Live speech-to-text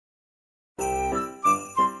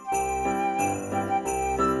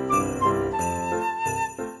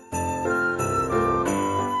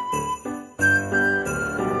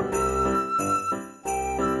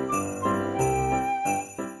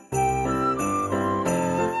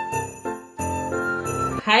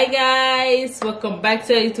Hi guys, welcome back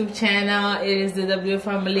to our YouTube channel. It is the W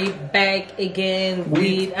family back again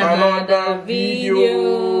with another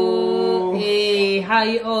video. Hey, how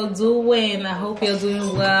you all doing? I hope you're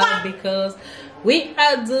doing well because we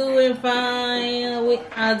are doing fine. We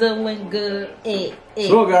are doing good.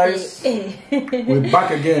 So guys, we're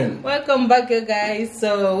back again. Welcome back guys.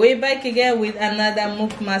 So we're back again with another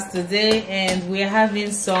Mukbang today, and we're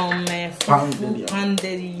having some pounded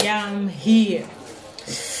yam here.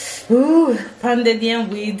 Ooh, pounded yam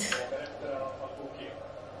with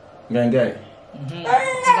gangai.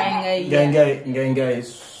 Gangai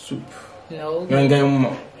soup. No. Gangai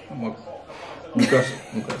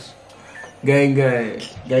mukas. Gangai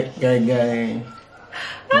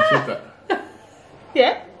masuka.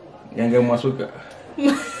 Yeah. Gangai masuka.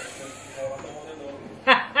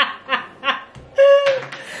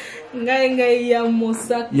 Gangai ya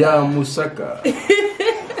musaka. Ya musaka.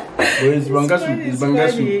 It's banga soup. It's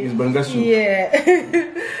banga soup. Yeah.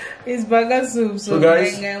 It's banga soup. So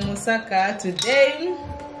guys, gangai musaka today.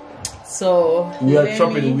 So we are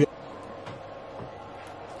chopping. You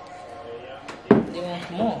want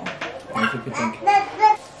more? Thank you.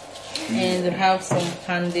 And we have some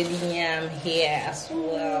pounded yam here as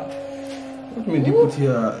well. What do you mean put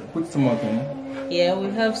here? Put stomach in. Yeah, we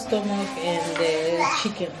have stomach and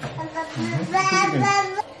chicken.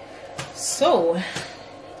 So,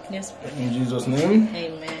 yes. In Jesus' name.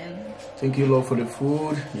 Amen. Thank you, Lord, for the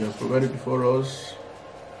food you have provided before us.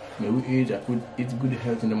 May we eat good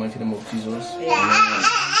health in the mighty name of Jesus.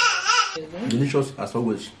 Amen. Delicious as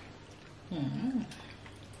always.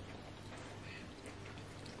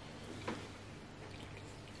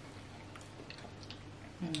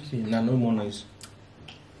 See, now no more noise.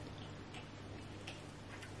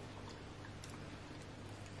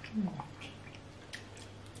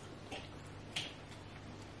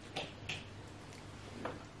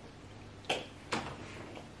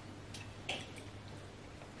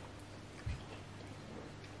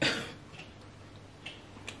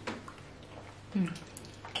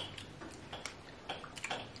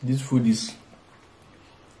 This food is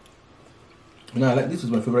I like this is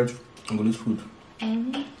my favorite Congolese food.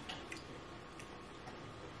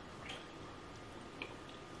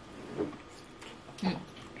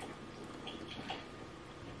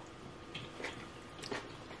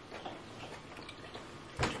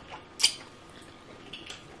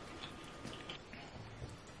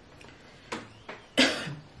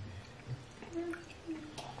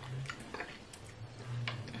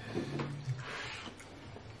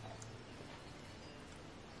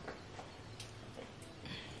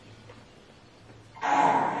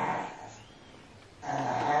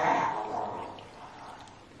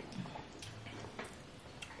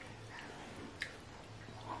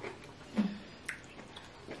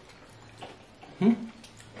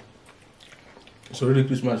 It's already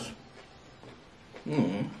Christmas.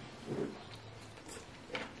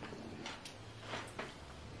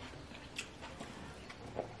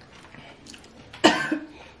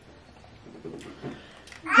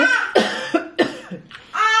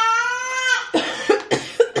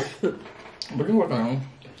 Bring what now?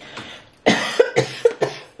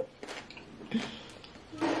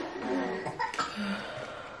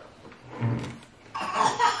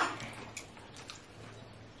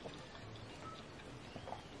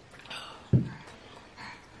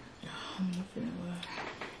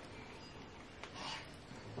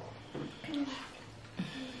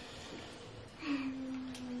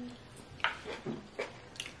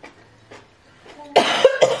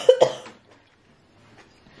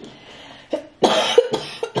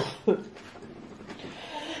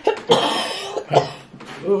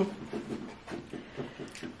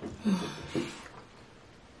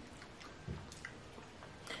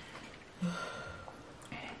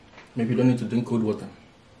 Maybe you don't need to drink cold water.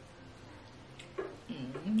 I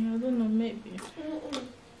don't know, maybe.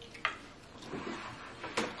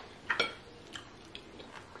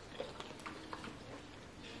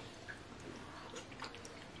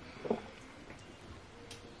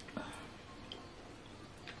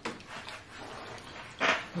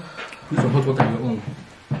 Put some hot water on your own.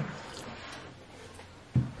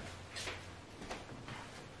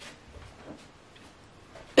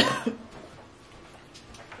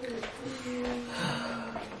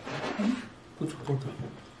 Put some water.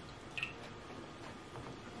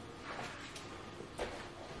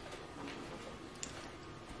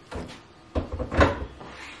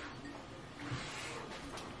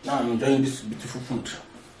 Now I'm enjoying this beautiful food.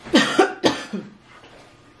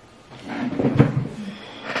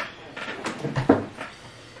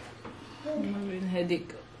 I'm having a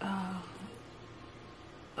headache.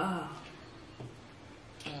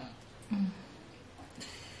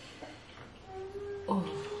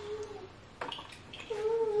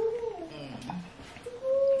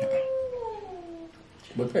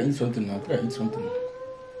 Try to eat something now. Try to eat something.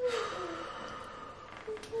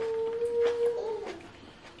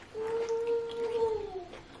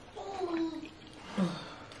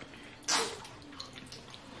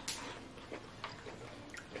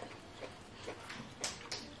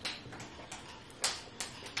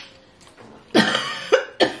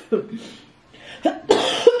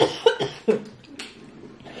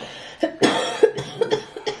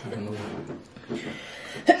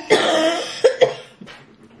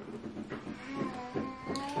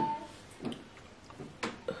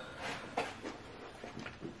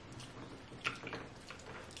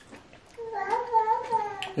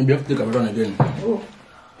 Maybe you have to take a run again. Oh.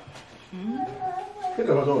 Take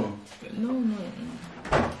a run. No.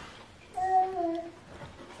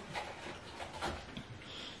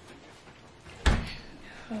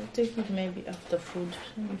 I'll take it maybe after food.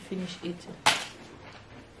 Let me finish eating.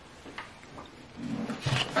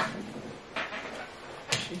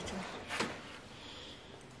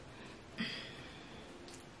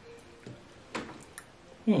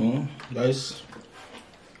 Guys,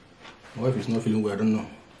 my wife is not feeling well, I don't know.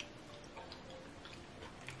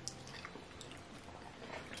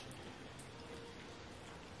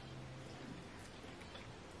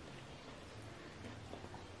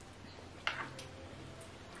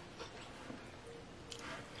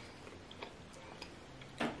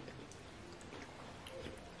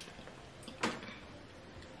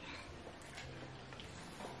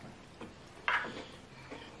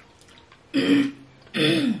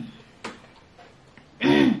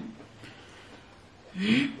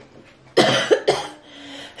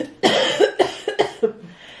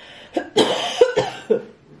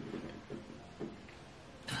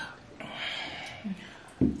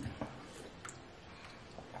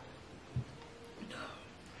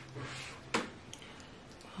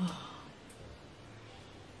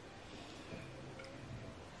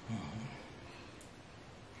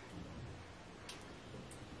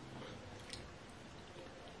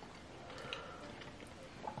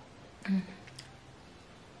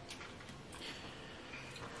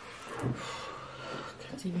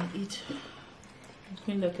 Can't even eat. I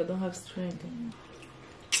feel like I don't have strength anymore.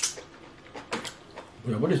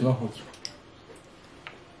 Your body is not hot.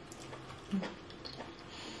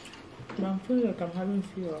 But I'm feeling like I'm having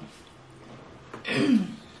fever.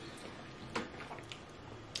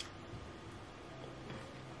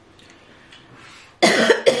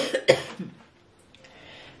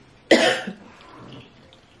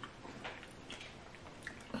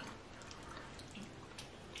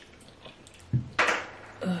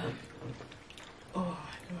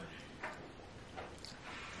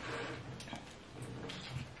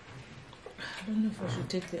 I don't know if I should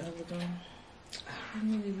take the avocado. Let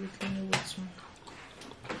me leave it in the water.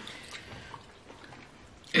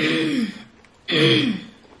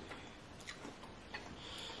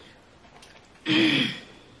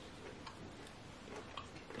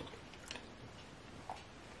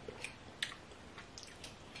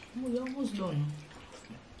 Oh, you're almost done.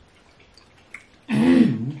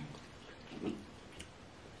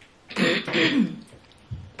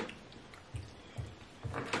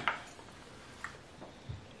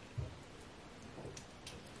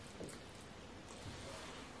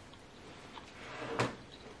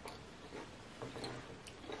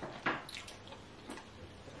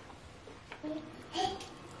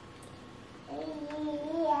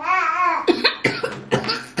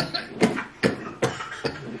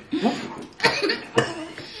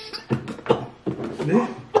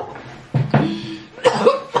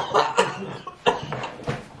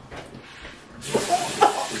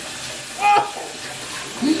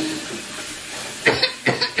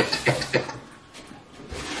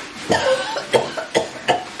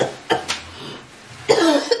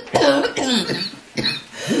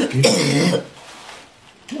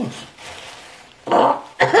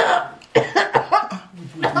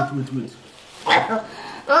 Wait.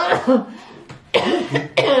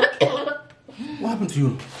 What happened to you?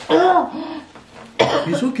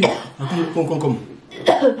 It's okay. Come.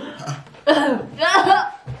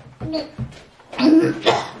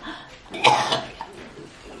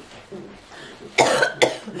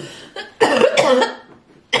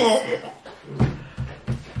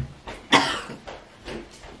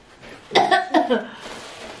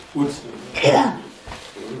 Wait.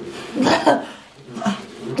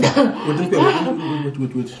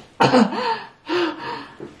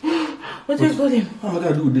 What do you call him? What am I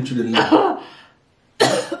gonna do with the children now?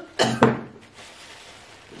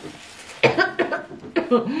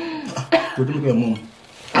 What do you make your mom?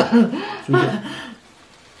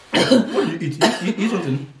 What do you eat? Eat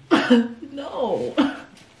something? No.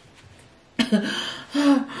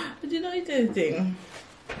 anything.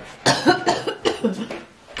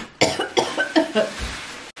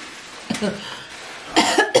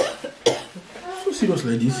 So serious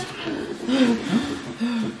like this?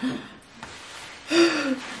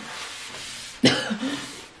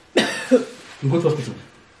 You go to hospital?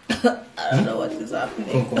 I don't know what is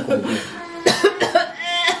happening. Come. Come.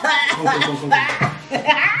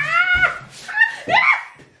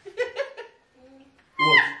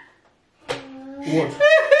 What?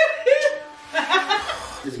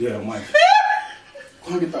 This guy on mic.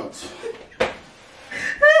 Come get out.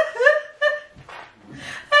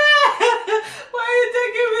 Why are you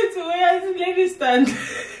taking me to where I see lady stand?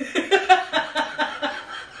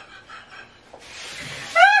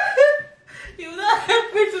 You don't help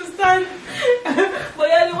me to stand. But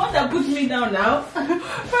you're the one that put me down now.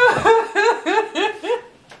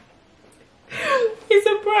 It's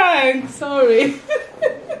a prank, sorry.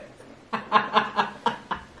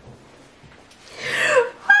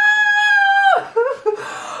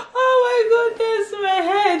 Oh my goodness, my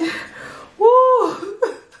head. Woo.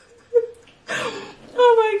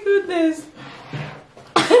 Oh my goodness.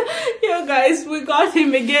 Yo guys, we got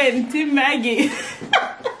him again, Team Maggie.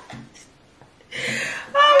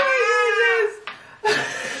 Oh my goodness.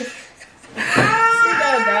 Sit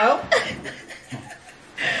down now.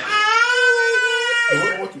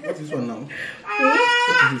 What is this one now? Hmm?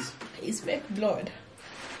 What is this? It's fake blood.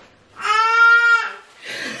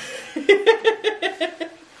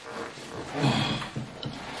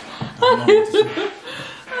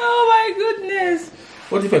 Oh my goodness.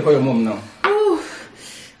 What if I call your mom now? Ooh,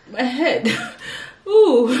 my head.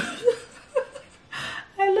 Ooh.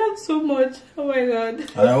 I love so much. Oh my god.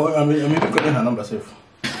 I'm even calling her number safe.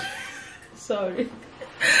 Sorry.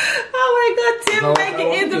 Oh my god, Tim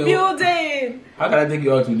Maggie in the building. How can I take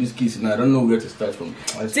you out with this kiss and I don't know where to start from?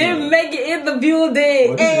 Tim Maggie in the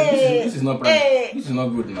building. This is not prank. This is not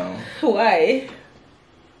good now. Why?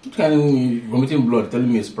 You can't vomiting blood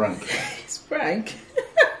telling me it's prank. It's prank.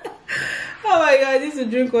 Oh my god, I need to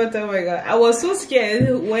drink water. Oh my god. I was so scared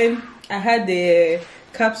when I had the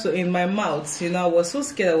capsule in my mouth. You know, I was so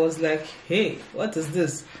scared. I was like, hey, what is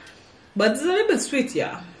this? But it's a little bit sweet,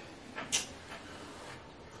 yeah.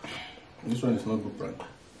 This one is not good prank.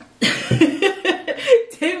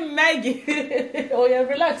 Tim Maggie. Oh yeah,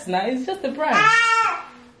 relax now. It's just a prank.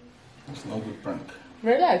 It's not good prank.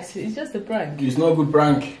 Relax. It's just a prank. It's not good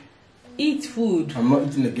prank. Eat food. I'm not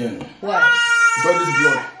eating again. Why? It's all this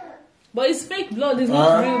blood. But it's fake blood. It's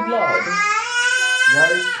not real blood.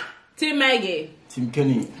 Guys. Tim Maggie. Tim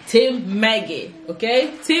Kenny. Tim Maggie.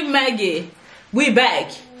 Okay? Tim Maggie. We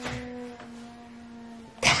back.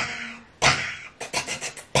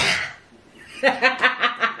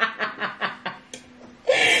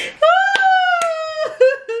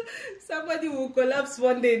 Somebody will collapse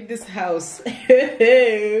one day in this house. Guys,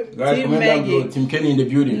 Team comment down below. Tim Kenny in the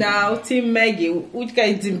building. Now, Team Maggie. Which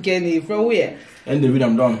kind of Team Kenny? From where? End the video,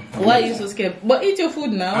 I'm done. Why are you so scared? But eat your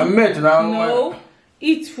food now. I'm met now. No.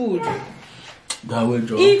 Eat food. That way,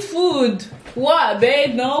 Joe. Eat food. What,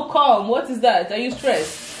 babe? No, come. What is that? Are you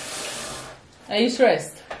stressed? Are you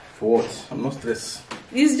stressed? For what? I'm not stressed.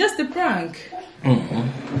 It's just a prank. Are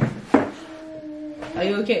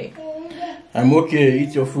you okay? I'm okay.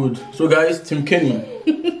 Eat your food. So, guys, Tim Kenny.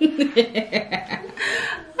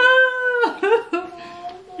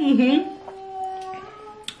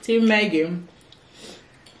 Team Maggie.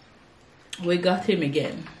 We got him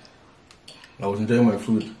again. I was enjoying my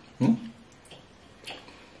food.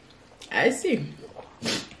 I see.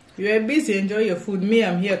 You are busy enjoying your food. Me,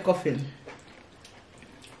 I'm here coughing.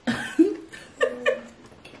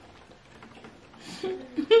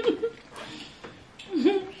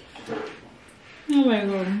 Oh my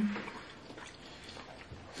god.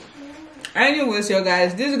 Anyways, you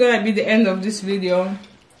guys, this is gonna be the end of this video.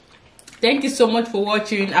 Thank you so much for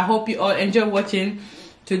watching. I hope you all enjoy watching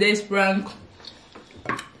today's prank.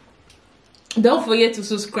 Don't forget to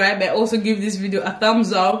subscribe and also give this video a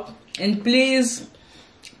thumbs up. And please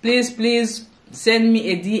send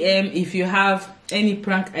me a DM if you have any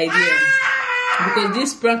prank idea, because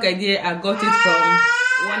this prank idea I got it from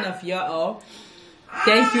one of y'all.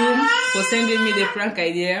 Thank you for sending me the prank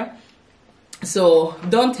idea. So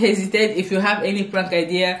don't hesitate. If you have any prank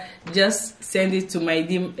idea, just send it to my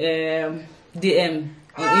DM on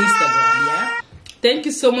Instagram. Yeah. Thank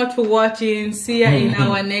you so much for watching. See ya in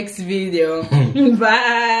our next video.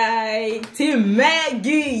 Bye. Team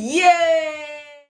Maggie. Yay!